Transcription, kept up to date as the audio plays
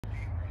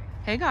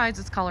Hey guys,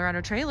 it's Colorado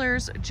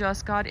Trailers.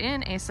 Just got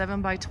in a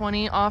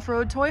 7x20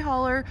 off-road toy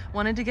hauler.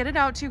 Wanted to get it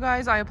out to you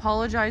guys. I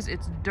apologize,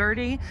 it's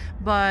dirty,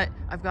 but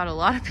I've got a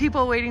lot of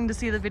people waiting to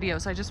see the video,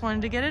 so I just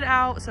wanted to get it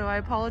out. So I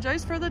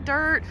apologize for the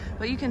dirt,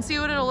 but you can see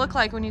what it'll look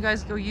like when you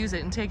guys go use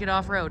it and take it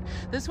off-road.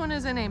 This one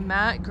is in a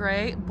matte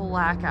gray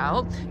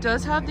blackout.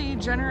 Does have the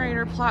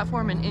generator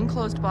platform and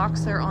enclosed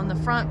box there on the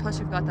front, plus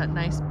you've got that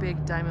nice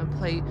big diamond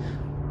plate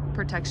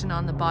protection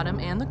on the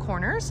bottom and the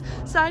corners.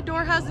 Side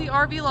door has the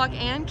RV lock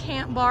and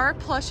camp bar,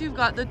 plus you've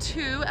got the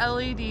two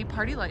LED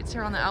party lights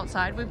here on the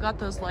outside. We've got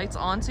those lights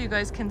on so you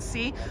guys can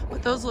see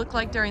what those look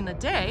like during the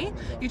day.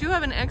 You do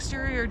have an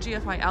exterior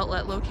GFI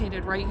outlet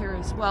located right here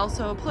as well,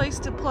 so a place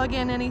to plug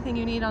in anything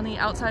you need on the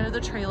outside of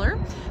the trailer.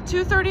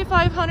 Two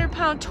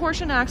 3,500-pound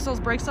torsion axles,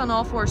 brakes on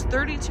all fours,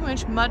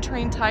 32-inch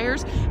Mudterrain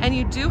tires, and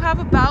you do have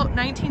about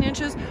 19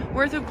 inches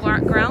worth of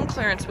ground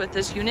clearance with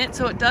this unit,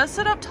 so it does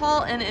sit up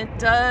tall and it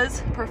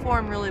does perform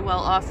really well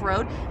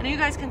off-road. And you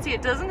guys can see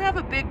it doesn't have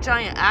a big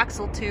giant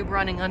axle tube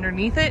running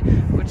underneath it,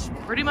 which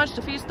pretty much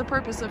defeats the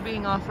purpose of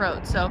being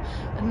off-road. So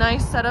a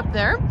nice setup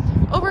there.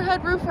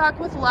 Overhead roof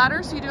rack with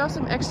ladder, so you do have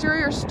some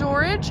exterior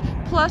storage,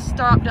 plus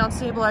drop-down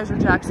stabilizer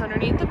jacks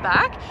underneath the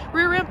back.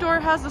 Rear ramp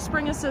door has the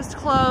spring assist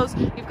close.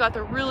 You've got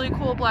the really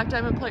cool black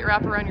diamond plate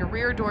wrap around your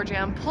rear door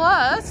jamb,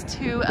 plus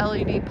two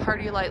LED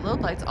party light load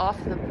lights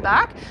off the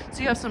back,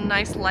 so you have some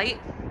nice light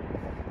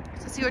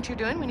to see what you're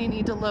doing when you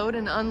need to load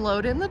and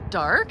unload in the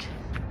dark.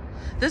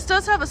 This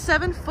does have a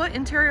 7-foot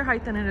interior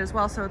height in it as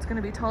well, so it's going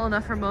to be tall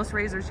enough for most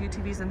RZRs,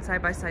 UTVs, and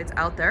side-by-sides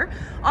out there.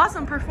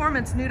 Awesome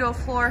performance Nudo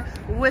floor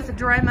with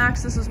dry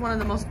max. This is one of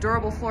the most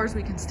durable floors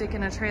we can stick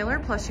in a trailer,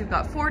 plus you've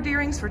got 4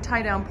 D-rings for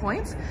tie-down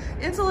points.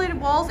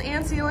 Insulated walls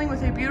and ceiling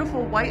with a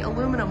beautiful white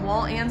aluminum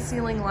wall and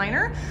ceiling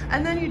liner.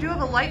 And then you do have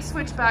a light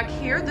switch back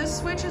here. This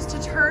switch is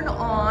to turn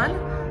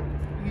on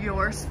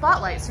your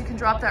spotlight, so you can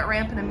drop that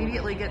ramp and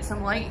immediately get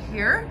some light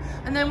here.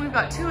 And then we've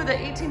got two of the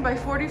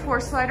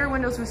 18x44 slider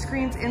windows with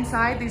screens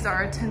inside. These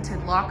are a tinted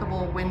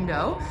lockable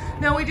window.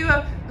 Now we do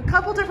have a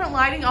couple different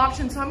lighting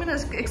options, so I'm going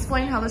to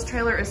explain how this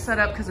trailer is set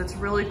up because it's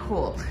really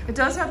cool. It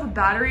does have a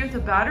battery with a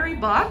battery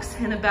box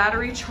and a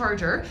battery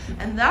charger,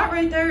 and that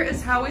right there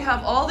is how we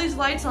have all these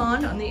lights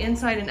on the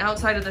inside and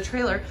outside of the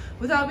trailer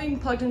without being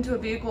plugged into a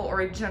vehicle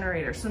or a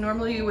generator. So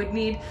normally you would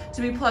need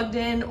to be plugged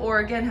in or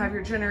again have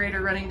your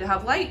generator running to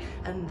have light,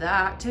 and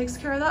that takes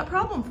care of that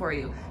problem for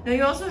you. Now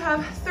you also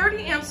have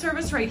 30 amp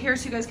service right here,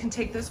 so you guys can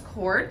take this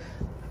cord,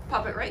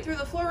 pop it right through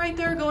the floor right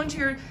there, go into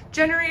your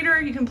generator.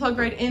 You can plug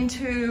right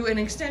into an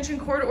extension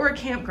cord or a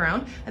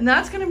campground, and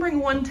that's going to bring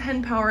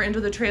 110 power into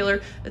the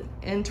trailer,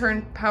 in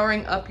turn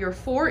powering up your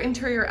 4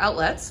 interior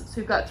outlets. So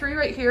you've got 3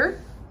 right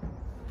here,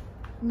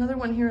 another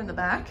one here in the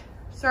back.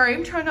 Sorry,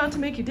 I'm trying not to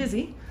make you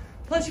dizzy.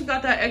 Plus you've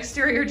got that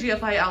exterior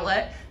GFI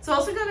outlet. It's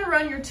also going to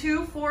run your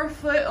 2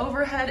 4-foot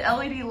overhead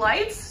LED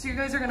lights, so you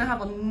guys are going to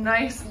have a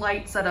nice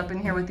light setup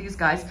in here with these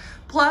guys.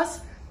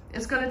 Plus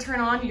it's going to turn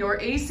on your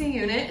AC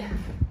unit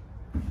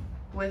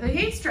with a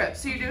heat strip,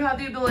 so you do have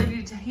the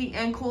ability to heat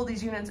and cool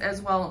these units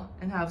as well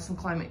and have some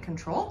climate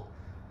control.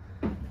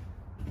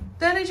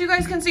 Then as you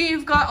guys can see,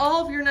 you've got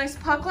all of your nice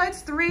puck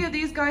lights, 3 of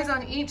these guys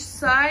on each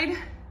side.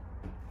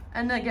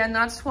 And again,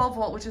 that's 12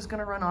 volt, which is going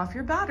to run off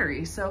your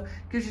battery. So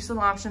gives you some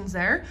options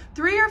there.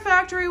 3-year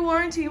factory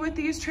warranty with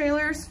these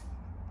trailers.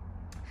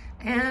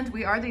 And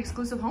we are the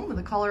exclusive home of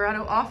the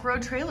Colorado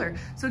off-road trailer.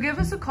 So give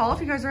us a call if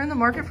you guys are in the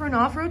market for an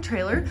off-road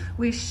trailer.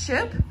 We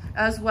ship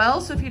as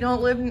well, so if you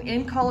don't live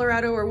in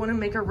Colorado or want to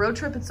make a road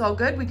trip, it's all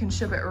good. We can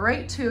ship it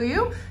right to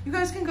you. You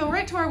guys can go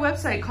right to our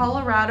website,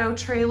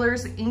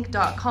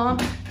 coloradotrailersinc.com,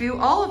 view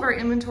all of our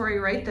inventory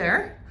right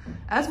there,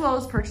 as well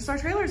as purchase our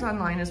trailers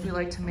online, as we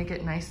like to make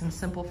it nice and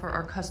simple for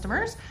our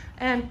customers.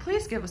 And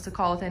please give us a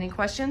call with any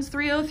questions,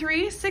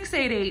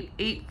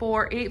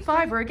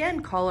 303-688-8485, or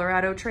again,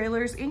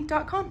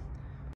 coloradotrailersinc.com.